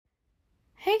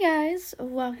Hey guys,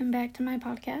 welcome back to my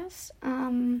podcast.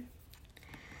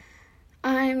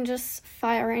 I'm just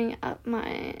firing up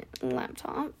my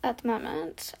laptop at the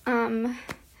moment.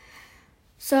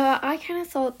 So I kind of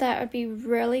thought that would be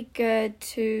really good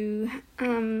to,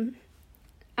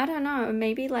 I don't know,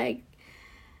 maybe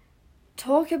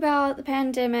talk about the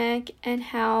pandemic and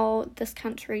how this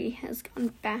country has gone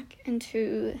back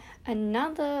into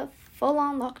another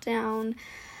full-on lockdown,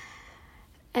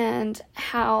 and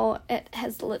how it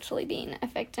has literally been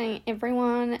affecting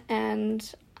everyone,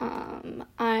 and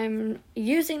I'm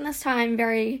using this time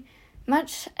very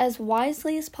much as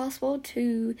wisely as possible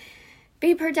to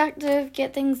be productive,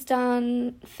 get things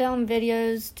done, film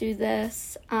videos, do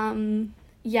this. Do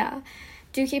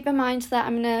keep in mind that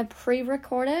I'm going to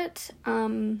pre-record it,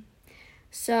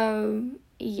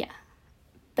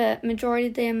 but majority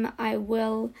of them I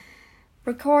will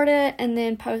record it and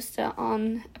then post it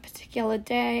on a particular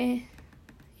day.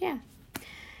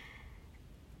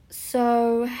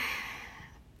 So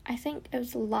I think it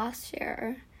was last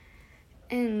year,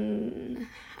 and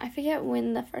I forget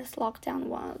when the first lockdown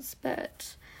was,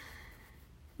 but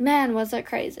man, was it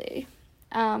crazy.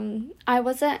 I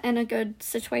wasn't in a good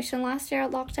situation last year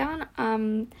at lockdown.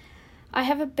 I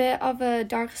have a bit of a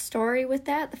dark story with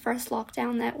that. The first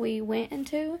lockdown that we went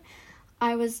into,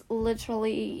 I was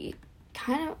literally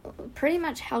kind of pretty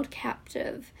much held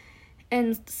captive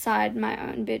inside my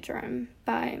own bedroom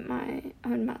by my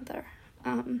own mother.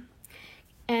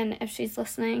 And if she's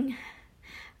listening,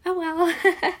 oh well.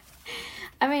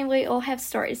 I mean, we all have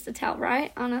stories to tell,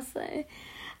 right? Honestly.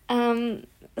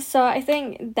 So I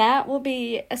think that will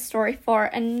be a story for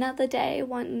another day,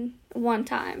 one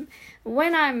time,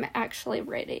 when I'm actually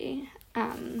ready.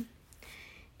 But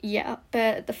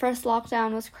the first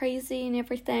lockdown was crazy and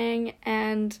everything,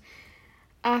 and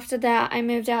after that, I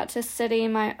moved out to a city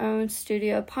in my own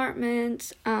studio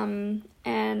apartment, and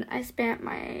I spent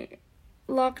my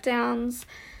lockdowns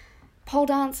pole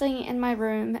dancing in my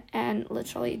room and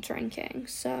literally drinking.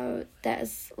 So that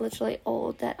is literally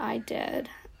all that I did.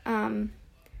 And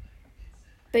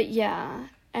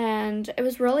it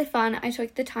was really fun. I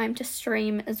took the time to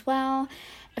stream as well.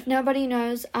 If nobody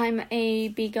knows, I'm a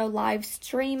Bigo live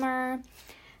streamer,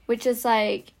 which is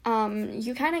you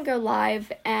kind of go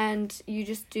live and you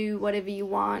just do whatever you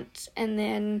want, and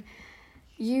then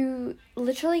you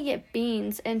literally get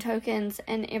beans and tokens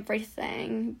and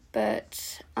everything,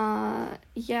 but and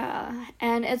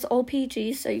it's all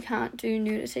PG, so you can't do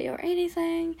nudity or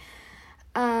anything.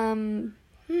 And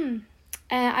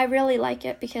I really like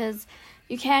it because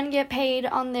you can get paid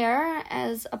on there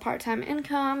as a part-time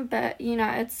income, but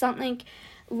it's something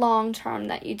long-term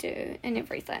that you do and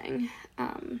everything.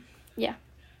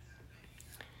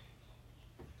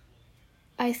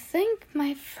 I think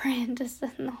my friend is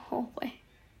in the hallway.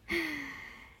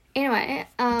 Anyway,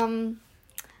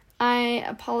 I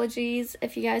apologize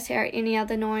if you guys hear any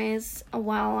other noise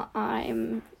while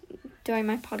I'm doing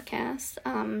my podcast.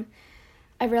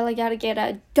 I really gotta get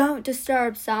a don't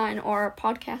disturb sign or a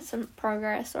podcast in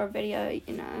progress or video,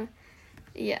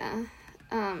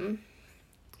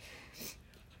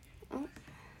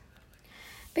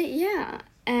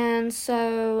 and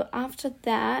so after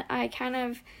that, I kind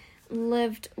of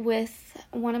lived with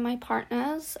one of my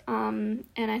partners, and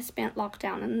I spent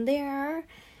lockdown in there.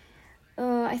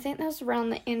 I think that was around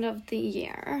the end of the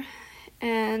year,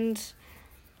 and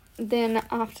then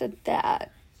after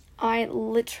that, I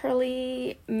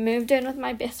literally moved in with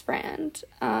my best friend,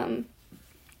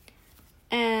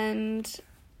 and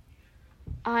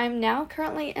I'm now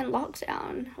currently in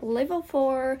lockdown, level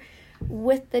 4,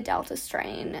 with the Delta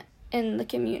strain in the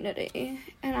community,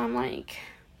 and I'm like,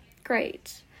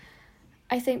 great.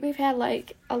 I think we've had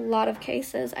a lot of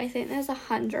cases. I think there's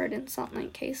 100 and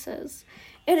something cases.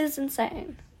 It is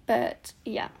insane, but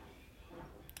yeah.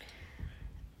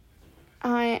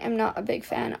 I am not a big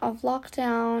fan of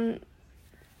lockdown,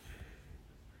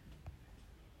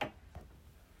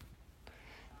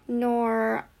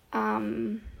 nor,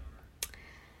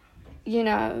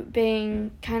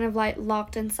 being kind of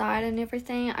locked inside and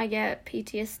everything. I get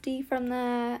PTSD from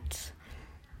that.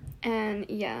 And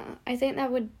I think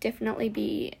that would definitely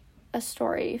be a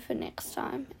story for next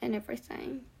time and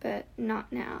everything, but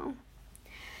not now.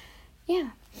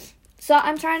 So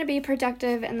I'm trying to be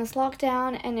productive in this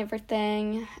lockdown and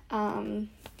everything.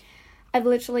 I've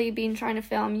literally been trying to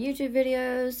film YouTube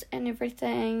videos and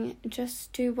everything,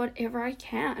 just do whatever I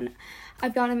can.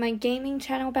 I've gotten my gaming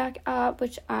channel back up,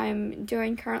 which I'm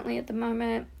doing currently at the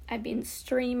moment. I've been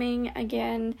streaming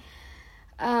again.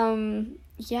 And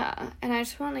I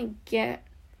just want to get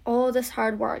all this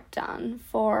hard work done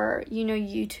for,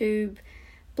 YouTube,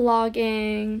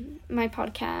 blogging, my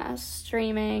podcast,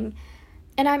 streaming.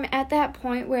 And I'm at that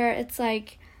point where it's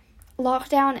like,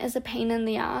 lockdown is a pain in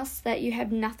the ass that you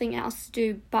have nothing else to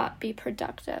do but be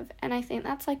productive. And I think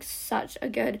that's like such a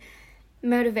good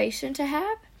motivation to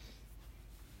have.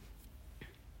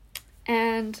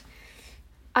 And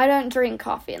I don't drink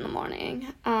coffee in the morning.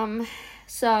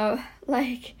 So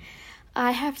like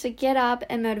I have to get up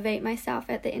and motivate myself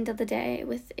at the end of the day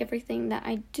with everything that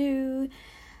I do.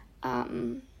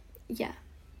 Yeah.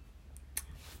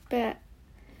 But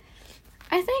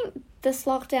I think this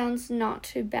lockdown's not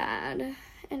too bad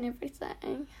and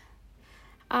everything.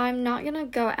 I'm not gonna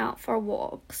go out for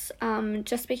walks,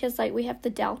 just because like we have the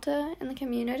Delta in the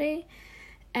community,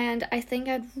 and I think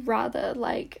I'd rather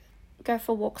like go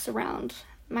for walks around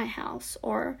my house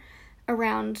or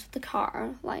around the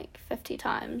car like 50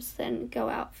 times than go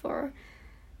out for,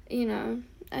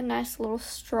 a nice little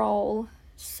stroll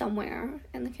somewhere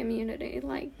in the community.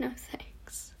 Like, no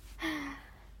thanks.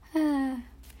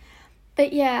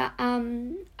 But yeah,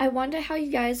 I wonder how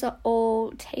you guys are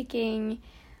all taking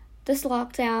this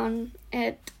lockdown.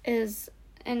 It is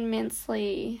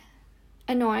immensely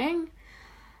annoying.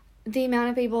 The amount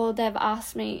of people that have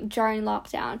asked me during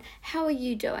lockdown, how are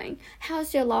you doing?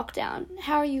 How's your lockdown?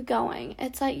 How are you going?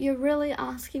 It's like, you're really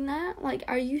asking that? Like,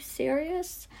 are you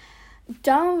serious?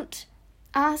 Don't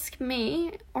ask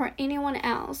me or anyone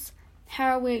else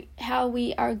how we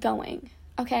are going,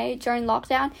 okay, during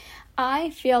lockdown. I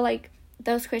feel like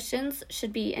those questions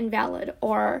should be invalid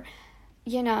or,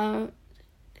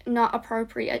 not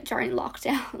appropriate during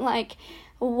lockdown. Like,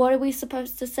 what are we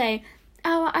supposed to say?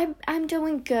 Oh, I'm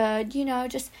doing good,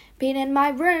 just being in my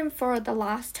room for the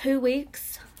last 2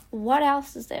 weeks. What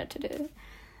else is there to do?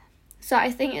 So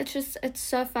I think it's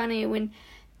so funny when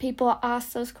people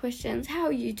ask those questions. How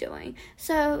are you doing?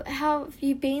 So how have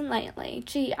you been lately?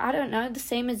 Gee, I don't know, the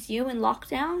same as you in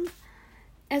lockdown?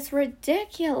 It's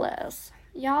ridiculous.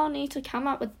 Y'all need to come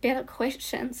up with better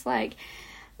questions, like,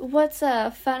 what's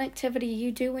a fun activity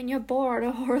you do when you're bored,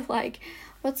 or like,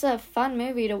 what's a fun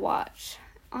movie to watch?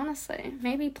 Honestly,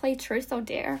 maybe play Truth or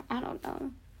Dare. I don't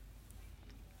know.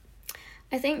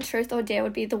 I think Truth or Dare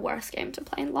would be the worst game to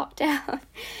play in lockdown.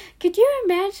 Could you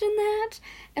imagine that?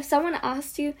 If someone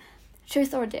asked you,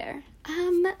 Truth or Dare?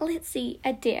 Let's see,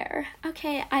 a dare.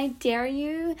 Okay, I dare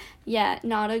you. Yeah,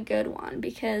 not a good one,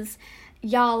 because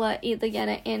y'all are either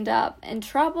gonna end up in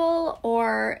trouble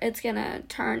or it's gonna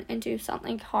turn into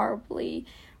something horribly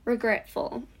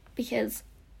regretful, because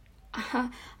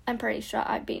I'm pretty sure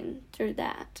I've been through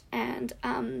that, and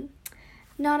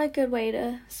not a good way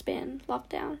to spend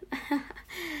lockdown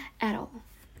at all,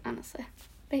 honestly.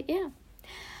 But yeah,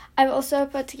 I've also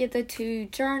put together 2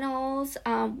 journals,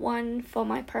 one for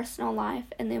my personal life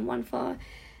and then one for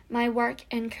my work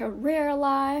and career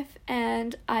life,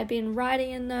 and I've been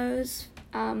writing in those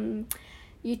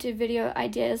YouTube video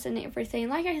ideas and everything.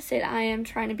 Like I said, I am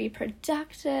trying to be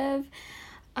productive.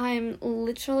 I'm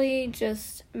literally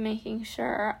just making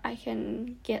sure I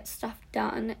can get stuff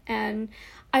done, and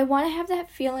I want to have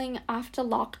that feeling after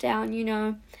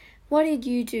lockdown, what did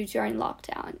you do during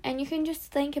lockdown? And you can just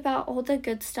think about all the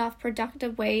good stuff,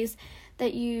 productive ways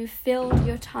that you filled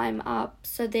your time up,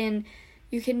 so then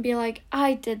you can be like,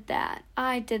 I did that,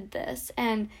 I did this,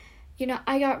 and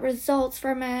I got results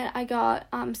from it, I got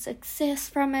success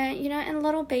from it, in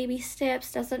little baby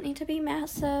steps, doesn't need to be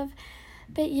massive.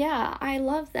 But yeah, I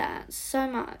love that so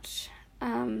much.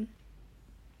 I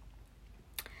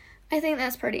think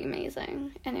that's pretty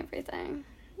amazing and everything.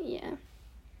 Yeah.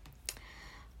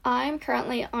 I'm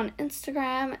currently on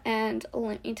Instagram, and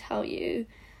let me tell you,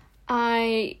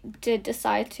 I did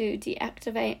decide to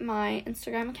deactivate my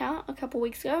Instagram account a couple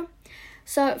weeks ago.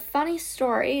 So, funny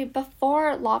story,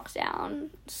 before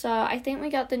lockdown, so I think we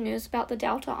got the news about the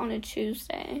Delta on a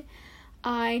Tuesday.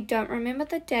 I don't remember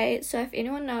the date, so if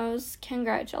anyone knows,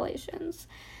 congratulations.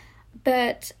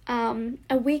 But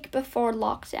a week before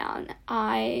lockdown,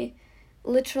 I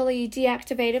literally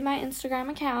deactivated my Instagram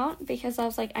account because I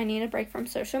was like, I need a break from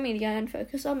social media and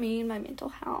focus on me and my mental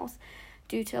health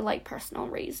due to like personal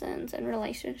reasons and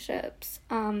relationships.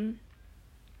 And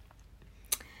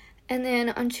then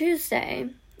on Tuesday,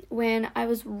 when I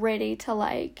was ready to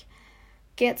like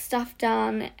get stuff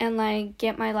done and like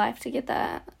get my life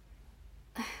together,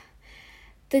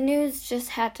 the news just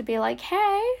had to be like,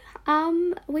 hey,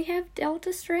 we have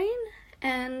Delta strain.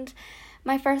 And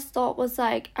my first thought was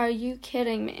like, are you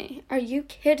kidding me? Are you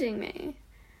kidding me?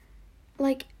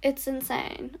 Like, it's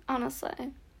insane,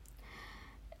 honestly.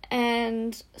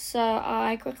 And so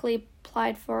I quickly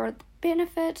applied for the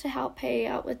benefit to help pay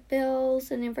out with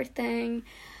bills and everything.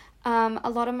 A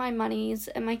lot of my money's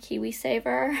in my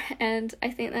KiwiSaver, and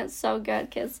I think that's so good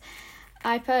because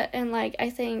I put in like, I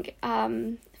think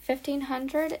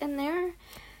 1,500 in there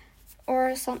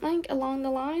or something along the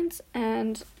lines,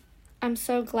 and I'm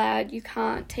so glad you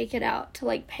can't take it out to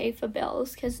like pay for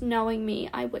bills, because knowing me,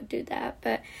 I would do that.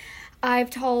 But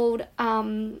I've told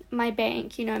my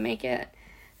bank, make it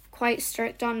quite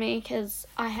strict on me because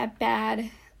I have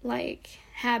bad like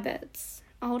habits.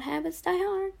 Old habits die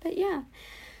hard, but yeah.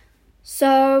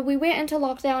 So we went into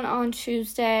lockdown on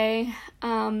Tuesday,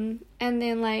 and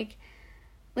then like,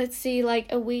 let's see,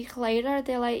 like a week later,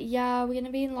 they're like, yeah, we're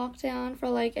gonna be in lockdown for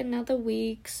like another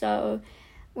week. So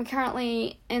we're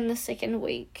currently in the second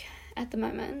week at the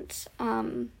moment.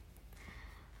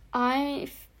 I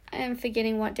am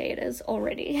forgetting what day it is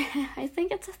already. I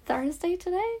think it's a Thursday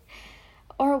today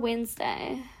or a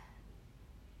Wednesday.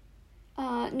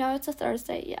 No, it's a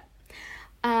Thursday, yeah.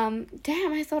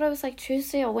 Damn, I thought it was like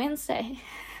Tuesday or Wednesday.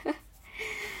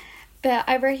 But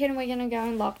I reckon we're gonna go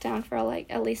in lockdown for like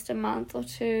at least a month or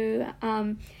two,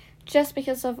 just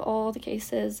because of all the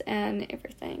cases and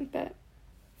everything. But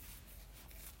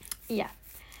yeah,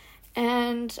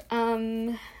 and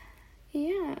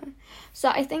yeah. So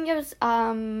I think it was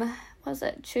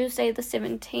it Tuesday the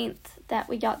 17th that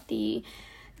we got the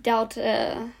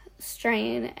Delta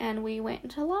strain and we went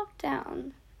into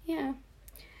lockdown. Yeah.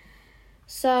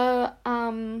 So,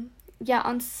 yeah,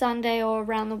 on Sunday or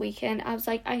around the weekend, I was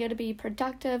like, I gotta be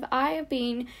productive. I have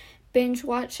been binge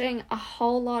watching a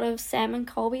whole lot of Sam and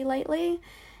Colby lately,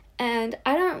 and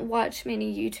I don't watch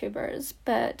many YouTubers,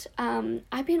 but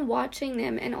I've been watching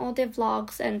them and all their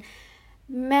vlogs, and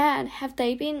man, have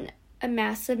they been a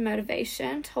massive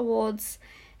motivation towards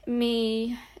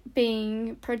me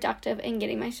being productive and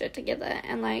getting my shit together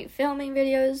and like filming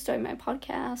videos, doing my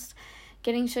podcast,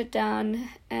 getting shit done.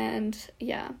 And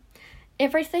yeah,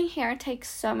 everything here takes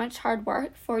so much hard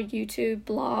work for YouTube,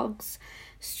 blogs,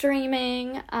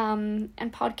 streaming, and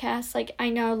podcasts. Like, I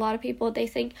know a lot of people, they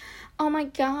think, oh my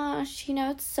gosh,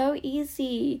 it's so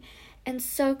easy and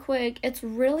so quick. It's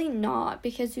really not,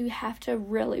 because you have to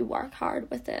really work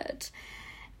hard with it.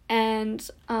 And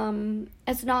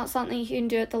it's not something you can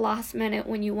do at the last minute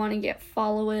when you want to get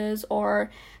followers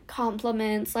or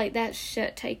compliments. Like, that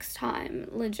shit takes time,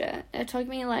 legit. It took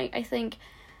me like, I think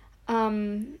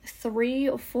 3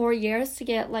 or 4 years to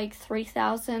get like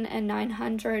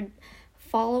 3,900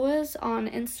 followers on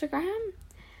Instagram.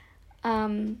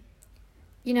 And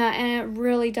it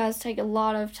really does take a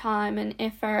lot of time and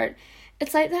effort.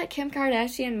 It's like that Kim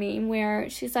Kardashian meme where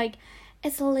she's like,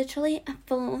 it's literally a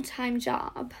full-time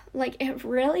job. Like, it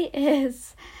really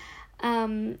is.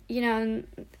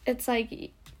 It's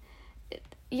like,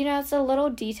 it's the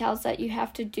little details that you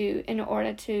have to do in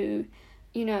order to,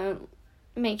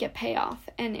 make it pay off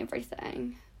and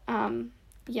everything.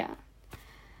 Yeah.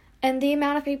 And the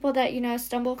amount of people that,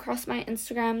 stumble across my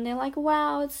Instagram, they're like,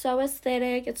 wow, it's so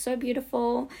aesthetic, it's so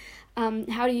beautiful.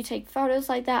 How do you take photos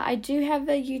like that? I do have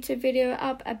a YouTube video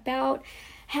up about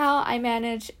how I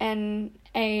manage a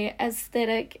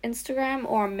aesthetic Instagram,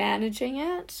 or managing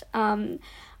it. I'm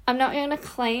not going to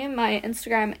claim my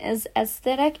Instagram is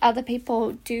aesthetic. Other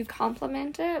people do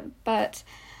compliment it, but,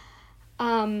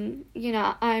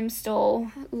 I'm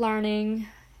still learning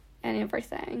and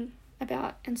everything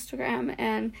about Instagram,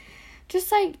 and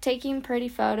just like taking pretty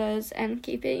photos and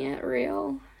keeping it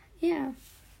real. Yeah.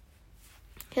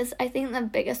 Because I think the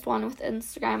biggest one with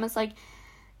Instagram is like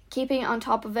keeping on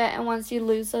top of it, and once you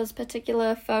lose those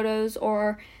particular photos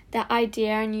or that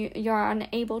idea and you're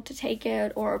unable to take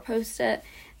it or post it,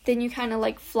 then you kind of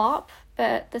like flop.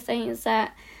 But the thing is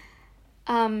that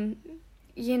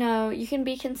you can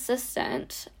be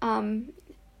consistent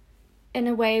in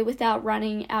a way without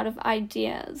running out of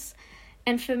ideas.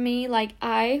 And for me, like,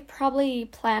 I probably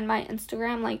plan my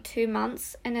Instagram like 2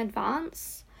 months in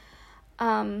advance.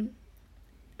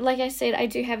 Like I said, I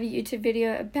do have a YouTube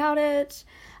video about it.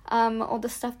 All the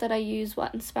stuff that I use,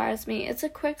 what inspires me. It's a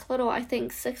quick little, I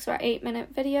think, 6 or 8 minute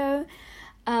video.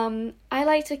 I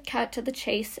like to cut to the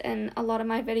chase in a lot of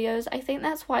my videos. I think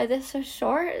that's why they're so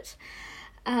short,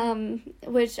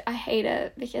 which I hate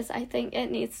it, because I think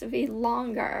it needs to be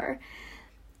longer.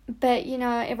 But,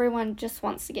 everyone just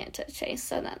wants to get to the chase,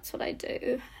 so that's what I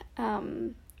do.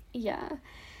 Yeah.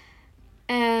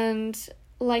 And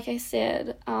like I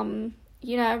said,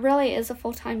 it really is a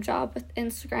full-time job with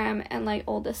Instagram and like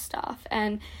all this stuff.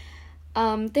 And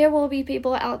there will be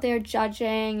people out there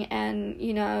judging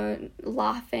and,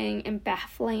 laughing and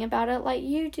baffling about it. Like,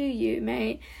 you do you,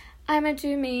 mate. I'ma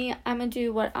do me. I'ma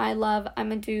do what I love.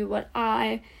 I'ma do what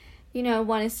I,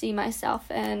 want to see myself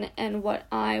in, and what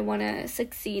I want to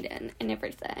succeed in and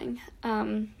everything.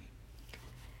 And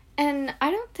And I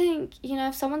don't think,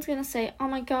 if someone's going to say, oh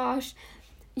my gosh,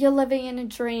 you're living in a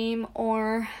dream,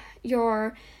 or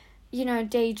you're,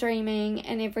 daydreaming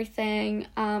and everything,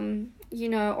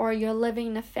 or you're living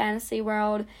in a fantasy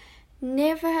world,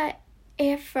 never,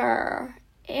 ever,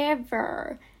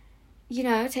 ever,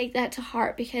 take that to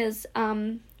heart, because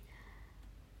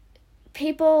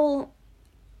people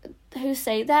who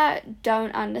say that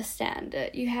don't understand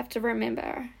it. You have to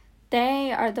remember,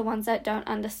 they are the ones that don't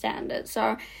understand it.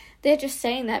 So they're just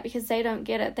saying that because they don't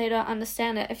get it. They don't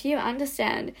understand it. If you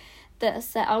understand this,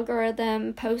 the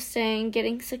algorithm, posting,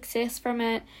 getting success from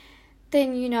it,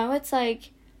 then it's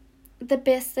like the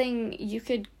best thing you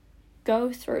could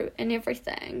go through and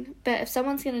everything. But if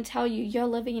someone's going to tell you you're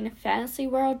living in a fantasy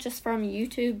world just from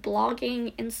YouTube,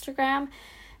 blogging, Instagram,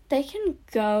 they can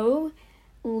go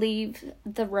leave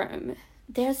the room.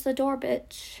 There's the door,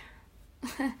 bitch.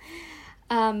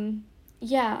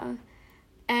 Yeah.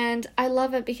 And I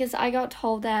love it because I got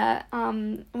told that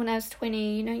when I was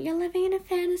 20, you're living in a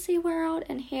fantasy world,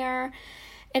 and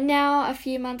now a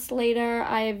few months later,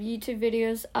 I have YouTube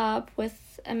videos up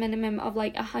with a minimum of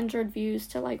 100 views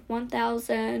to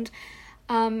 1,000.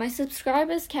 My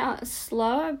subscribers count is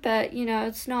slow, but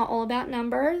it's not all about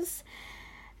numbers.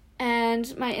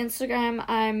 And my Instagram,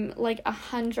 I'm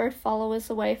 100 followers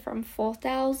away from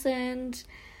 4,000.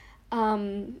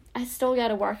 I still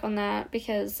gotta work on that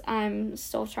because I'm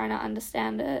still trying to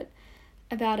understand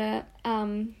about it.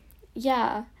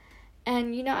 Yeah.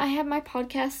 And, I have my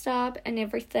podcast up and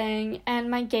everything, and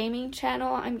my gaming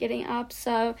channel I'm getting up.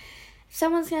 So if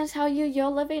someone's going to tell you you're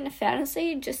living a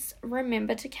fantasy, just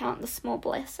remember to count the small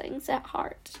blessings at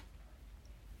heart.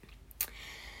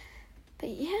 But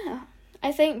yeah,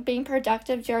 I think being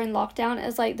productive during lockdown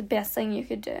is the best thing you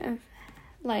could do.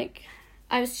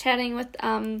 I was chatting with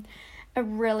a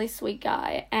really sweet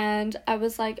guy, and I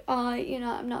was like, oh,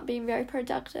 I'm not being very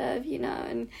productive,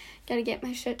 and gotta get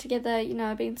my shit together,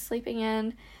 I've been sleeping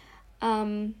in,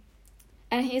 and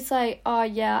he's like, oh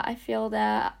yeah, I feel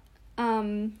that,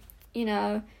 I'm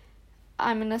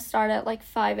gonna start at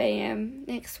 5 a.m.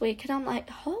 next week, and I'm like,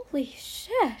 holy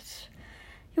shit,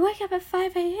 you wake up at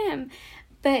 5 a.m.,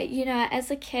 but, as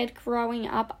a kid growing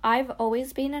up, I've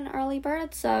always been an early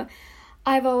bird, so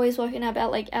I've always woken up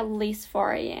at at least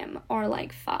 4 a.m. or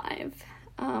 5.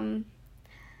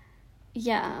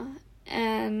 Yeah.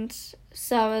 And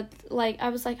so it, I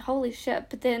was like, holy shit.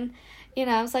 But then,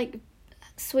 I was like,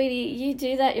 sweetie, you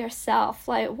do that yourself.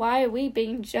 Why are we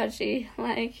being judgy?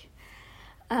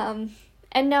 And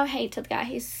no hate to the guy.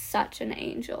 He's such an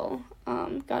angel.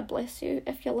 God bless you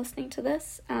if you're listening to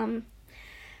this. Can't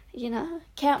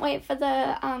wait for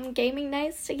the gaming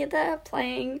nights together,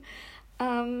 playing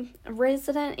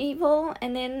Resident Evil,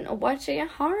 and then watching a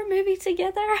horror movie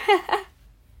together.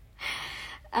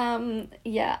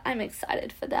 Yeah, I'm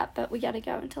excited for that, but we gotta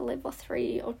go into level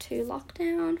 3 or 2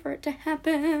 lockdown for it to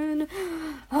happen.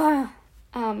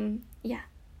 Yeah.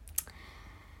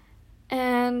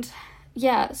 And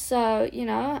yeah, so,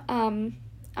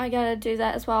 I gotta do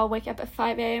that as well, wake up at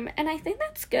 5 a.m. And I think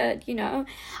that's good,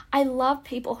 I love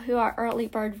people who are early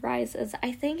bird risers.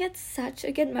 I think it's such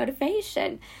a good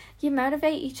motivation. You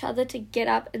motivate each other to get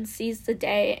up and seize the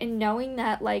day, and knowing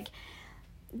that,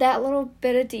 that little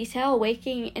bit of detail,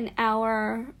 waking an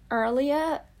hour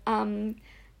earlier,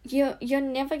 you're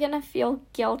never gonna feel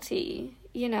guilty,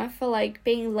 for,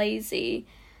 being lazy,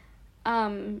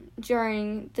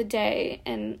 during the day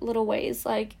in little ways,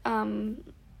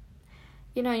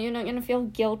 you're not going to feel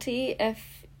guilty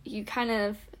if you kind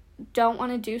of don't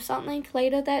want to do something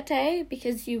later that day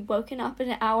because you've woken up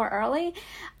an hour early.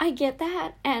 I get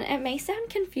that, and it may sound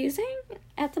confusing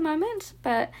at the moment,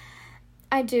 but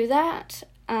I do that.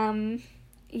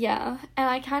 Yeah, and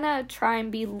I kind of try and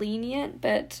be lenient,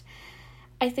 but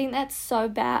I think that's so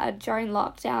bad during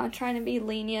lockdown, trying to be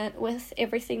lenient with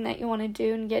everything that you want to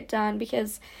do and get done,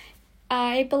 because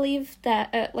I believe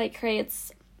that it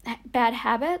creates bad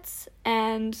habits,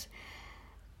 and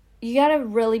you gotta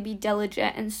really be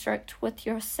diligent and strict with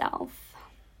yourself.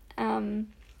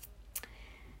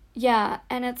 Yeah,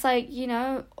 and it's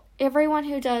everyone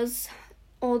who does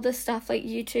all this stuff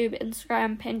YouTube,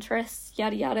 Instagram, Pinterest,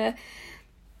 yada yada,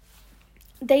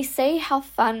 they say how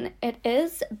fun it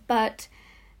is, but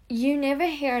you never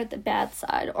hear the bad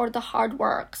side or the hard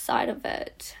work side of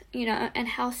it, and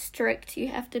how strict you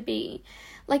have to be.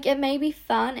 It may be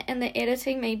fun and the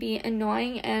editing may be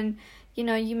annoying and,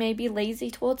 you may be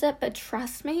lazy towards it, but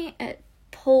trust me, it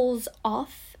pulls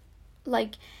off,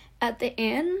 at the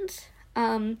end.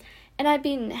 And I've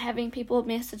been having people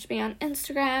message me on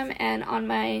Instagram and on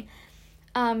my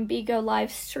Bigo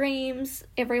live streams.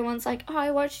 Everyone's like, oh,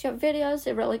 I watched your videos,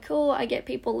 they're really cool. I get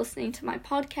people listening to my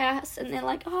podcast and they're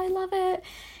like, oh, I love it,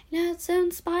 it's so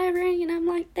inspiring, and I'm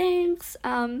like, thanks.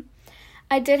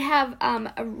 I did have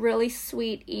a really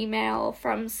sweet email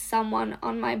from someone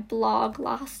on my blog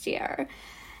last year,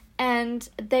 and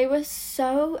they were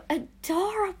so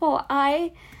adorable.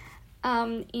 I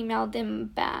emailed them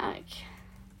back.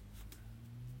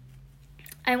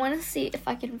 I want to see if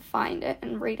I can find it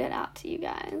and read it out to you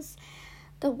guys.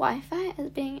 The Wi-Fi is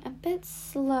being a bit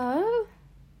slow.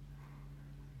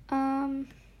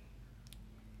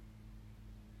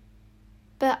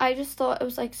 But I just thought it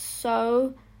was like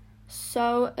so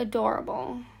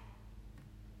adorable.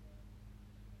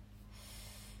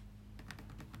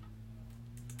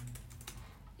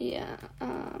 Yeah,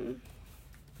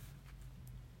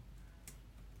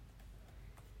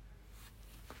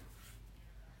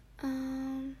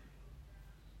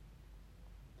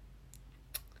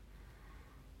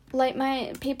 like,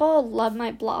 my people love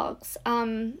my blogs.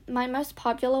 My most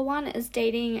popular one is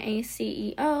dating a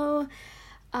CEO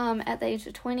at the age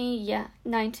of 20,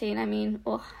 19, I mean,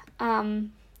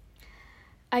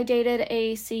 I dated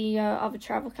a CEO of a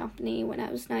travel company when I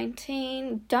was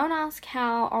 19. Don't ask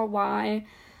how or why,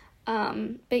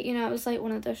 but it was like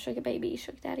one of those sugar baby,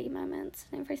 sugar daddy moments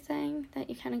and everything that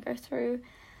you kind of go through.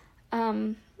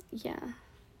 Yeah.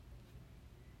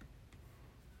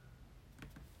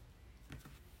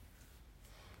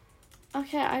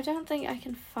 Okay, I don't think I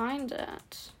can find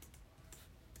it.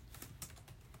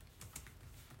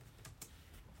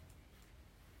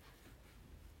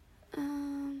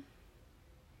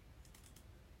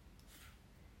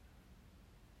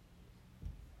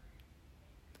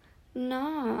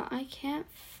 No, I can't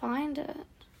find it.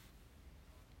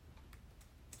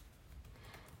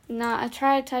 No, I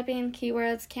tried typing in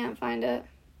keywords, can't find it.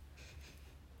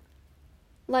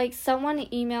 Like, someone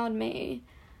emailed me.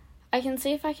 I can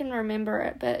see if I can remember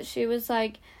it, but she was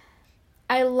like,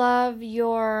 I love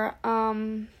your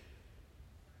blog.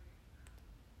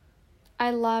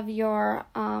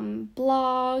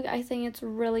 I think it's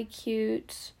really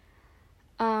cute.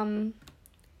 And,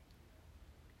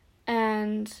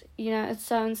 it's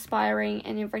so inspiring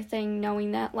and everything,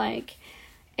 knowing that, like,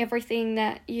 everything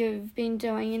that you've been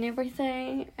doing and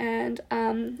everything. And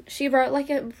she wrote like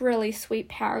a really sweet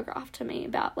paragraph to me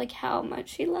about like how much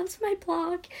she loves my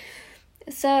blog.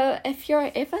 So if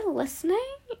you're ever listening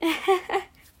to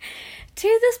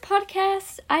this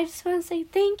podcast, I just want to say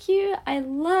thank you. I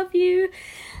love you.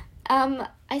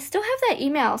 I still have that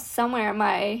email somewhere in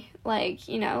my,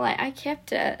 I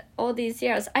kept it all these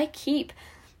years. I keep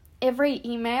every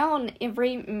email and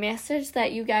every message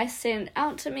that you guys send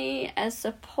out to me as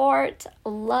support,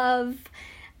 love,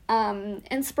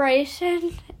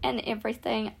 inspiration, and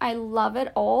everything. I love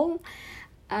it all.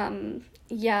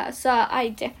 So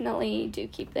I definitely do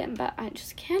keep them, but I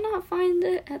just cannot find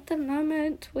it at the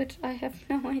moment, which I have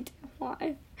no idea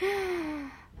why.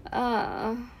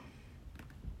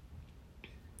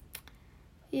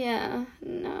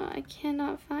 No, I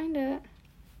cannot find it.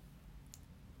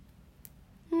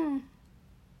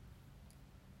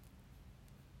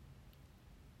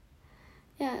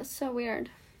 Yeah, it's so weird.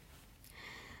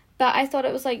 But I thought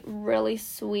it was like really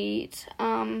sweet.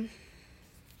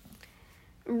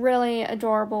 Really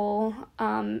adorable.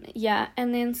 And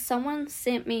then someone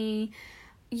sent me,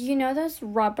 those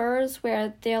rubbers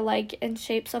where they're like in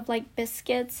shapes of like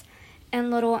biscuits and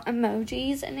little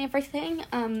emojis and everything.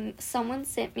 Someone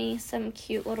sent me some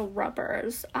cute little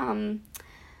rubbers.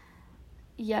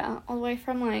 All the way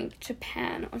from, like,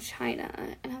 Japan or China,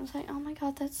 and I was like, oh my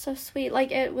god, that's so sweet. Like,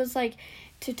 it was, like,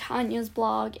 to Tanya's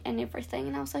blog and everything,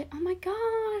 and I was like, oh my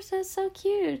gosh, that's so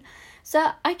cute. So,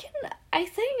 I think I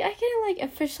can, like,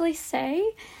 officially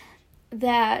say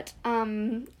that,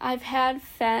 I've had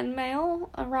fan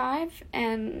mail arrive,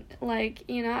 and, like,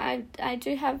 I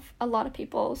do have a lot of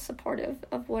people supportive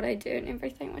of what I do and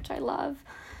everything, which I love.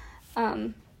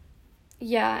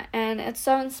 And it's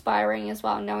so inspiring as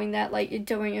well, knowing that, like, you're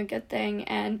doing a good thing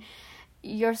and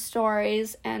your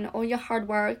stories and all your hard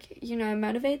work,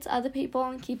 motivates other people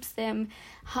and keeps them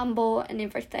humble and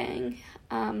everything.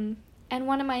 And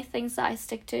one of my things that I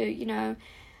stick to,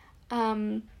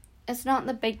 it's not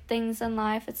the big things in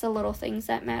life, it's the little things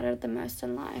that matter the most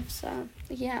in life. So,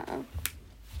 yeah.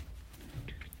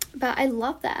 But I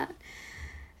love that.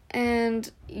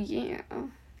 And,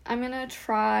 I'm gonna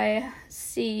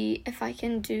see if I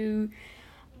can do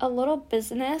a little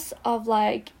business of,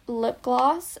 like, lip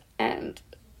gloss and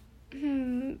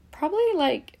probably,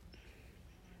 like,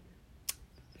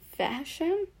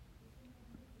 fashion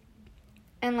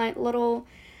and, like, little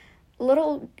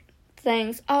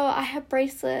things. Oh, I have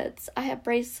bracelets.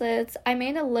 I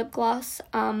made a lip gloss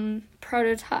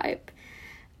prototype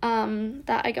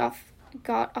that I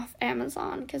got off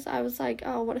Amazon, because I was like,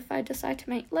 oh, what if I decide to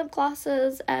make lip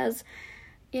glosses as,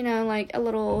 like a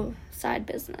little side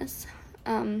business.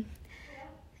 And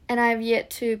I've yet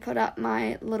to put up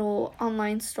my little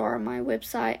online store, my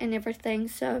website and everything,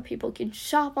 so people can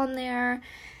shop on there.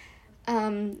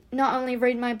 Not only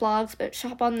read my blogs, but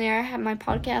shop on there, have my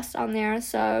podcast on there.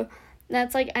 So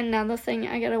that's like another thing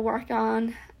I gotta work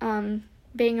on,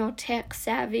 being all tech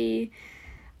savvy.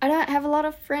 I don't have a lot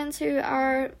of friends who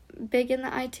are big in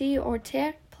the IT or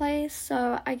tech place,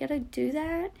 so I gotta do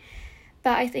that.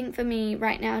 But I think for me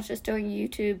right now it's just doing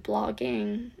YouTube,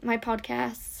 blogging, my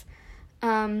podcasts,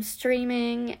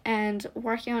 streaming, and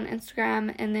working on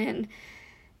Instagram, and then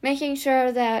making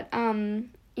sure that,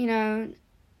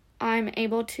 I'm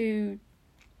able to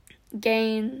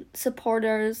gain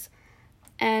supporters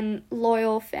and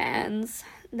loyal fans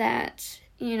that,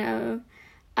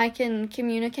 I can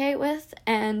communicate with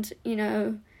and,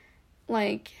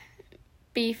 like,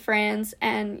 be friends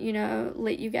and,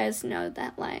 let you guys know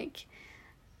that, like,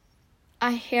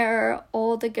 I hear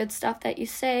all the good stuff that you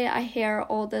say. I hear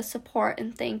all the support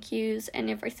and thank yous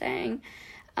and everything,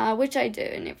 which I do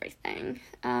and everything.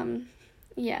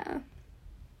 Yeah.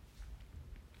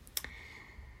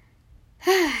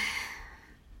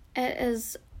 It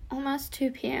is almost 2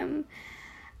 p.m.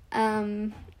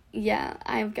 Yeah,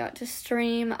 I've got to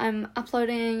stream. I'm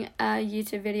uploading a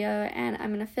YouTube video and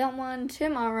I'm going to film one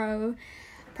tomorrow.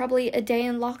 Probably a day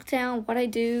in lockdown, what I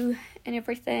do and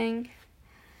everything.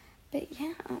 But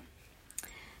yeah,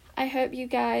 I hope you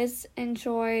guys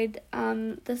enjoyed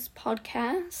this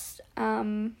podcast.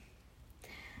 I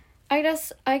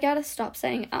gotta stop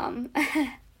saying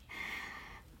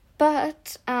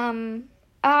but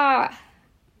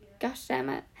gosh damn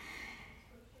it.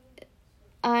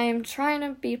 I'm trying to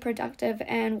be productive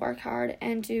and work hard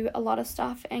and do a lot of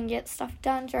stuff and get stuff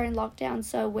done during lockdown,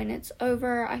 so when it's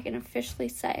over I can officially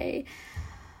say,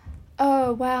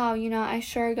 oh wow, I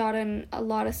sure gotten a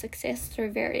lot of success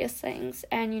through various things,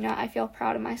 and I feel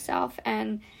proud of myself,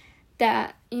 and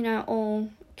that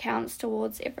all counts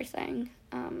towards everything.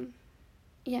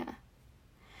 Yeah,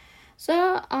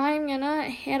 so I'm gonna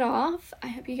head off. I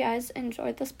hope you guys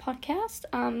enjoyed this podcast.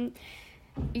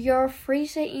 You're free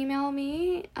to email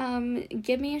me,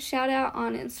 give me a shout out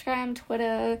on Instagram,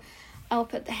 Twitter. I'll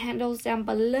put the handles down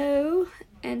below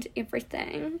and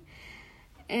everything,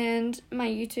 and my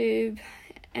YouTube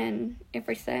and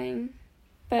everything.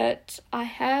 But I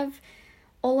have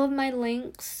all of my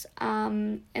links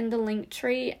in the link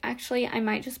tree. Actually, I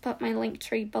might just put my link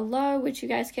tree below, which you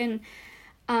guys can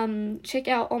check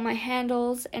out all my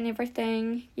handles and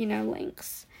everything,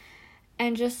 links.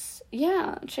 And just,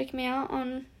 check me out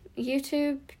on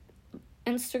YouTube,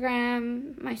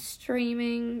 Instagram, my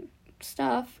streaming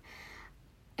stuff,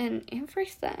 and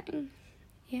everything.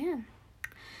 Yeah.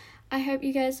 I hope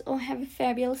you guys all have a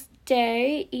fabulous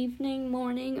day, evening,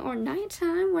 morning, or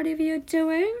nighttime, whatever you're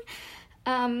doing.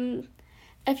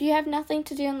 If you have nothing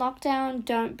to do in lockdown,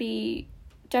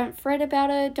 don't fret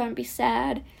about it, don't be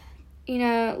sad.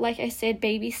 Like I said,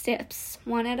 baby steps,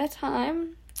 one at a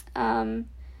time.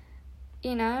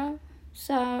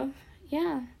 So,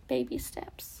 yeah, baby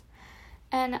steps.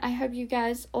 And I hope you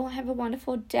guys all have a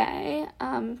wonderful day.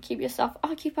 Keep yourself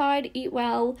occupied, eat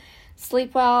well,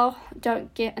 sleep well,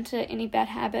 don't get into any bad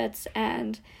habits,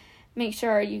 and make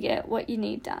sure you get what you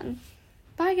need done.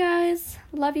 Bye, guys.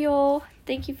 Love you all.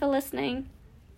 Thank you for listening.